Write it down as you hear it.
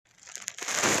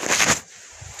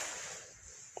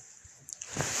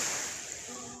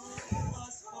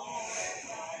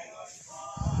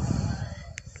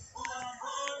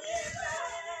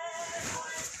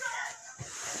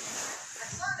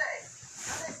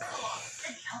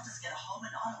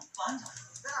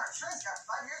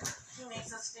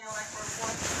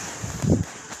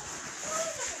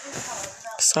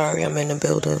Sorry, I'm in the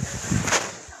building.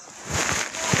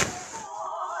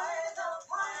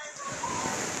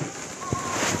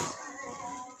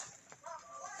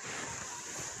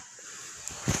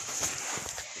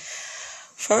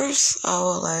 First, I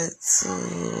would like to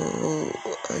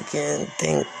again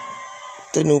thank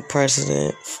the new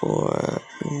president for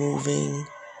removing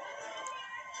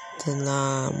the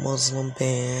non-Muslim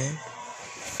ban.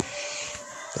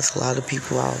 There's a lot of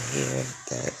people out here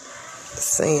that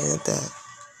saying that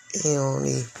he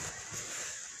only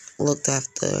looked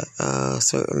after a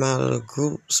certain amount of the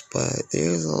groups, but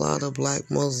there's a lot of black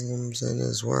Muslims in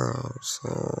this world, so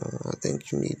I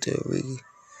think you need to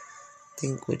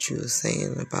rethink what you were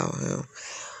saying about him.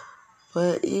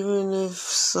 But even if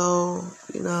so,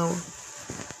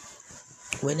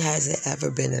 when has it ever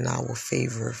been in our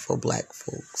favor for black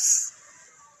folks?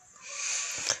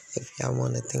 If y'all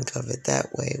want to think of it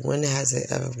that way, when has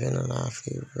it ever been in our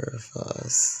favor for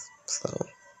us? So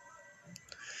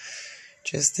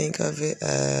just think of it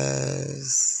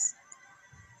as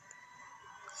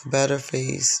a better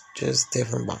face, just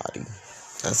different body.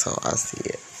 That's how I see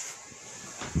it.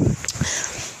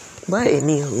 But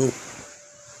anywho,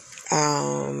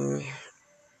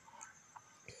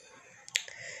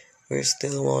 we're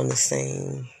still on the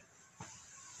same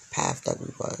path that we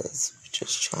was. We're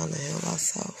just trying to heal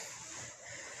ourselves.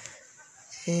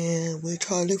 And we're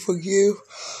trying to forgive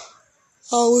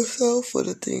ourselves for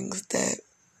the things that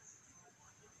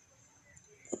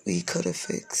we could have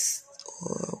fixed,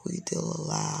 or we did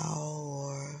allow,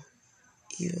 or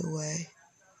either way.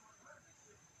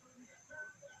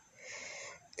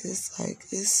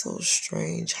 It's so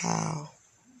strange how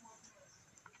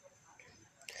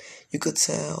you could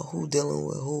tell who dealing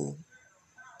with who,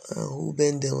 who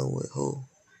been dealing with who.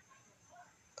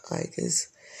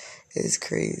 It's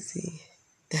crazy.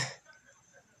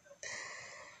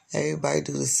 Everybody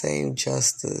do the same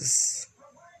justice.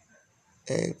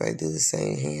 Everybody do the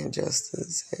same hand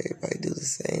justice. Everybody do the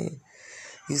same,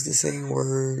 use the same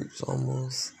words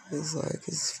almost.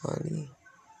 It's funny.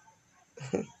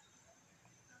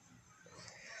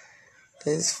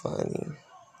 It's funny.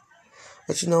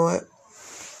 But you know what?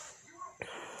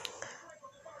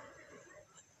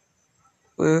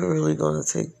 We're really going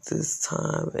to take this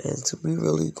time and we're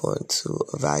really going to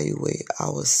evaluate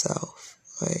ourselves.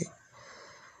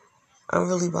 I'm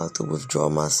really about to withdraw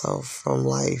myself from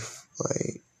life.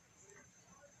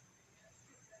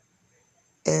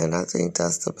 And I think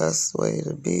that's the best way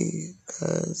to be,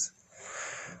 because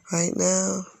right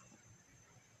now,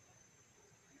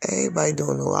 everybody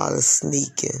doing a lot of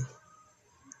sneaking.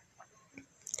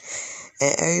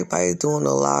 And everybody doing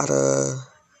a lot of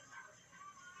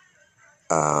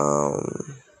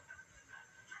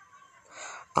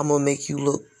I'm gonna make you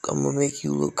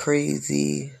look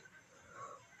crazy,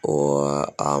 or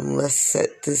let's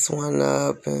set this one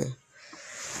up. And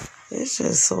it's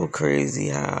just so crazy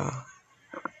how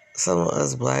some of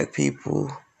us black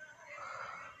people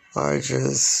are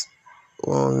just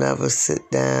won't never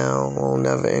sit down, won't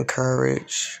never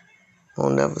encourage,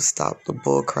 won't never stop the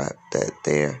bullcrap that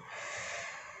they're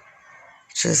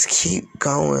just keep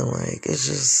going. It's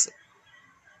just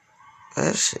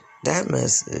that shit. That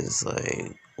mess is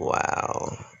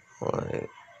wow.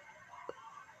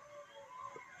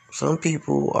 Some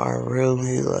people are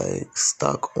really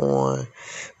stuck on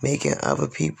making other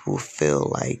people feel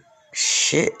like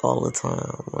shit all the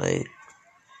time.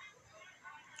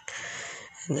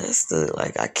 And that's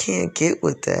I can't get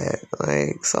with that.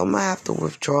 So I'm gonna have to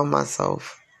withdraw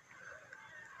myself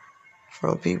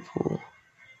from people.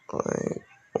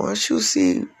 Once you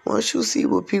see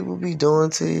what people be doing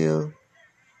to you,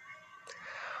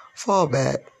 fall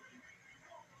back.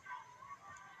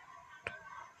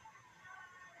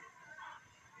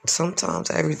 Sometimes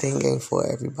everything ain't for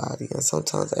everybody, and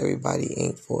sometimes everybody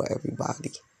ain't for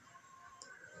everybody.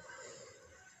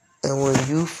 And when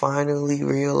you finally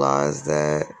realize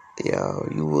that,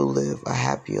 you will live a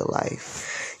happier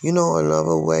life.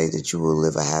 Another way that you will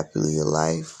live a happier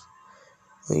life?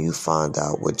 When you find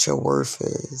out what your worth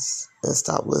is and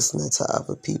stop listening to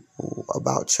other people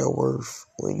about your worth.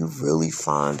 When you really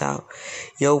find out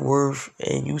your worth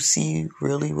and you see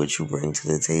really what you bring to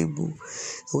the table.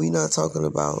 And we're not talking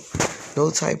about no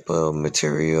type of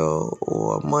material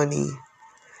or money.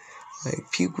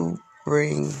 People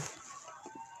bring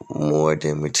more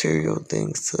than material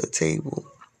things to the table.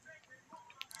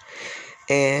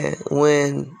 And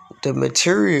when the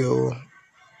material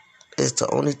is the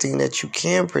only thing that you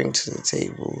can bring to the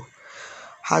table,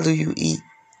 how do you eat?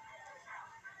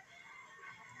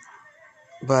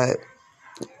 But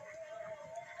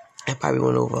it probably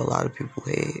went over a lot of people's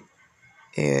head.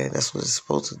 And that's what it's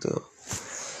supposed to do.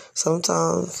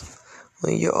 Sometimes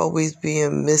when you're always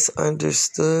being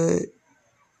misunderstood,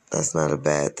 that's not a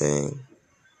bad thing.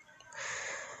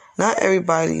 Not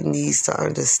everybody needs to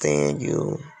understand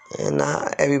you, and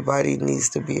not everybody needs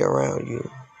to be around you.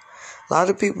 A lot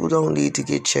of people don't need to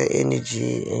get your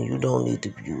energy, and you don't need to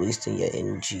be wasting your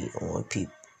energy on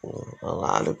people. A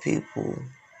lot of people,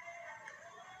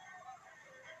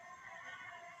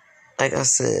 like I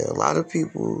said, a lot of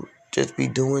people just be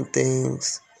doing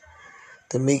things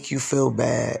to make you feel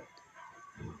bad.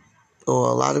 Or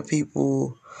a lot of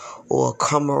people or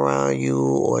come around you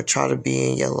or try to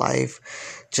be in your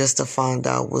life just to find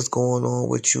out what's going on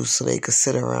with you so they could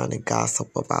sit around and gossip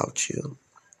about you.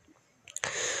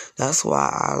 That's why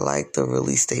I like to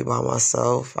really stay by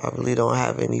myself. I really don't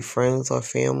have any friends or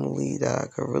family that I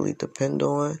could really depend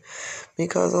on,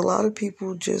 because a lot of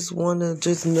people just want to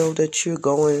just know that you're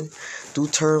going through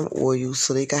turmoil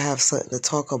so they can have something to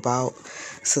talk about,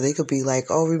 so they could be like,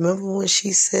 oh, remember when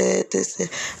she said this?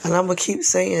 And I'm going to keep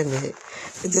saying it.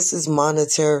 This is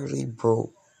monetarily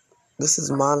broke. This is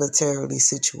monetarily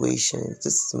situations.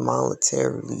 This is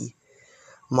monetarily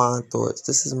mind thoughts.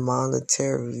 This is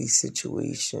monetarily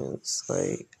situations.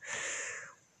 Like,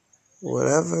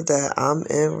 whatever that I'm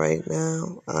in right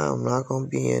now, I'm not going to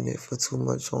be in it for too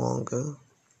much longer.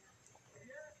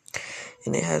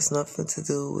 And it has nothing to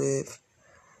do with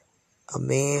a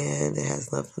man. It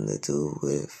has nothing to do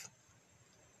with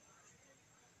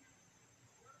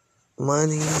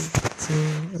money. It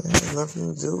has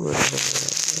nothing to do with it.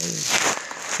 It has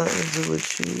something to do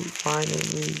with you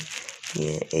finally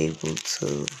being able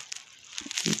to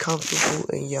be comfortable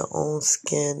in your own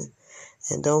skin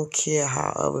and don't care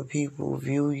how other people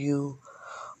view you,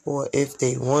 or if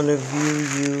they want to view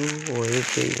you, or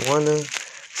if they want to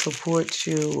support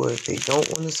you, or if they don't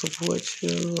want to support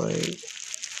you. Like,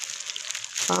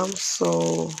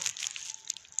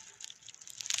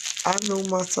 I know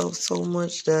myself so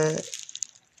much that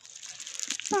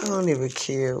I don't even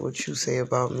care what you say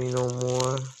about me no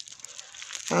more.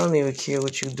 I don't even care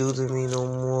what you do to me no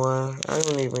more. I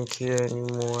don't even care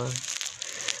anymore.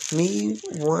 Me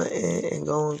wanting and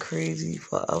going crazy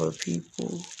for other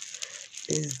people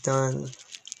is done.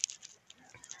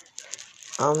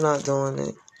 I'm not doing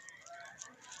it.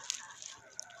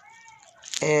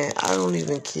 And I don't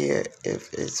even care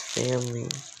if it's family.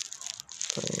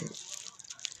 Like,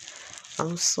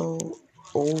 I'm so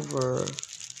over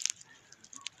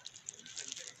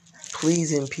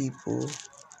pleasing people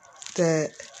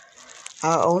that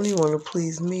I only want to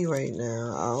please me right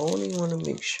now. I only want to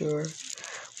make sure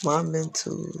my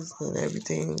mentals and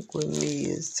everything with me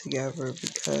is together,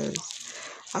 because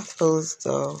I feel as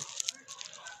though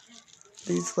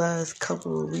these last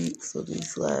couple of weeks or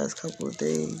these last couple of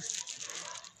days,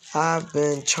 I've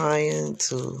been trying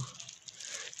to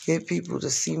get people to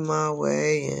see my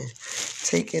way and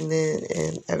taking in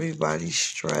and everybody's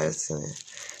stress and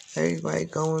everybody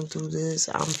going through this.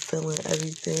 I'm feeling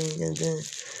everything, and then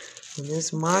when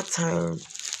it's my turn,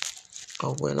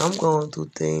 or when I'm going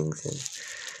through things,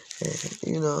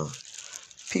 and you know,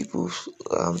 people,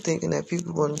 I'm thinking that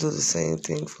people going to do the same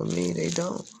thing for me. They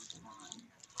don't.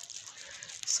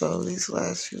 So these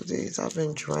last few days I've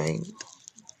been drained.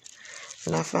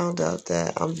 And I found out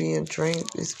that I'm being drained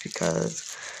is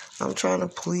because I'm trying to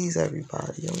please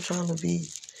everybody. I'm trying to be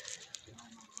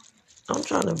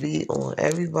on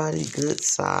everybody's good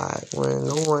side when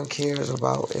no one cares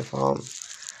about if I'm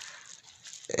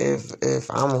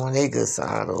on their good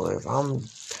side, or if I'm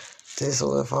this,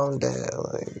 or if I'm that.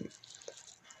 Like,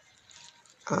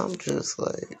 I'm just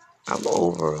like, I'm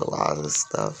over a lot of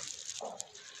stuff.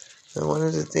 And one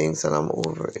of the things that I'm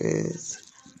over is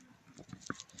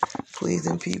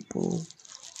pleasing people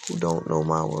who don't know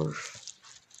my worth.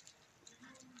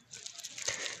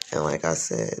 And like I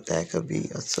said, that could be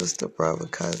a sister, brother,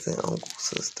 cousin, uncle,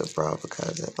 sister, brother,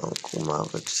 cousin, uncle,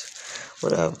 mother,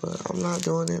 whatever. I'm not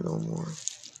doing it no more.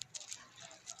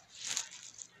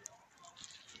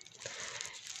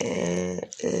 And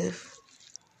if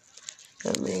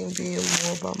that means being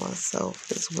more by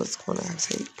myself is what's going to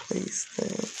take place,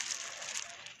 then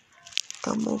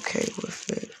I'm okay with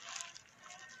it.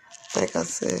 Like I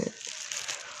said,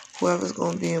 whoever's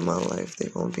going to be in my life, they're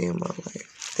going to be in my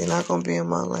life. If they're not going to be in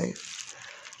my life,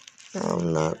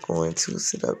 I'm not going to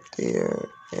sit up there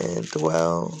and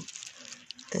dwell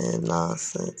in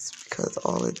nonsense, because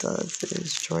all it does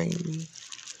is drain me.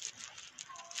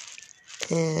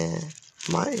 And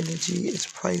my energy is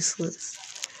priceless.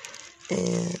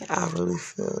 And I really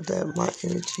feel that my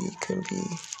energy can be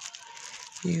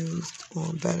used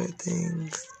on better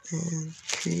things and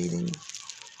creating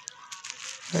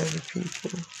better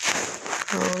people.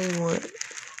 I only want,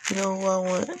 you know who I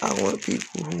want? I want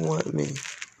people who want me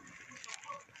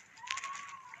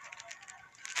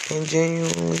and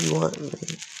genuinely want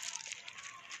me.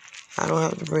 I don't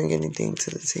have to bring anything to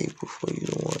the table for you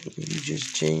to want me. You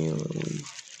just genuinely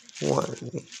want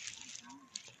me.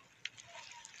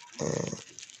 And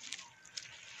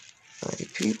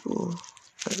like people,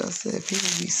 like I said,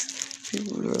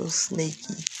 people real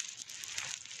snaky.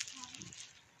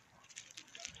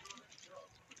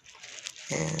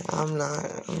 And I'm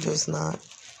not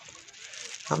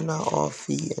off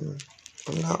feeding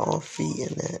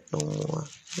that no more.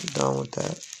 I'm done with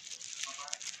that.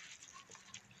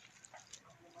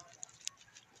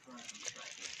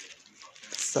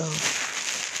 So,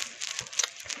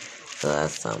 the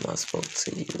last time I spoke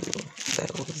to you,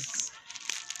 that was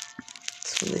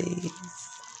 2 days.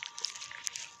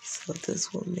 So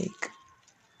this will make,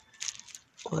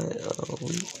 a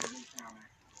week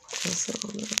or so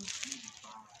now.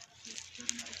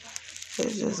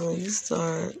 It's just when you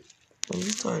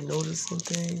start noticing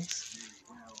things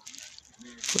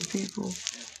with people,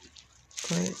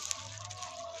 right?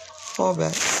 Fall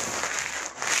back.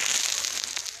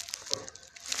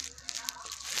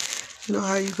 You know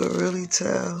how you could really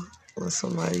tell when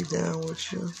somebody down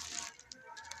with you?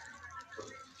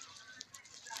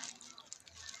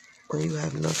 When you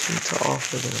have nothing to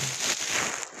offer them.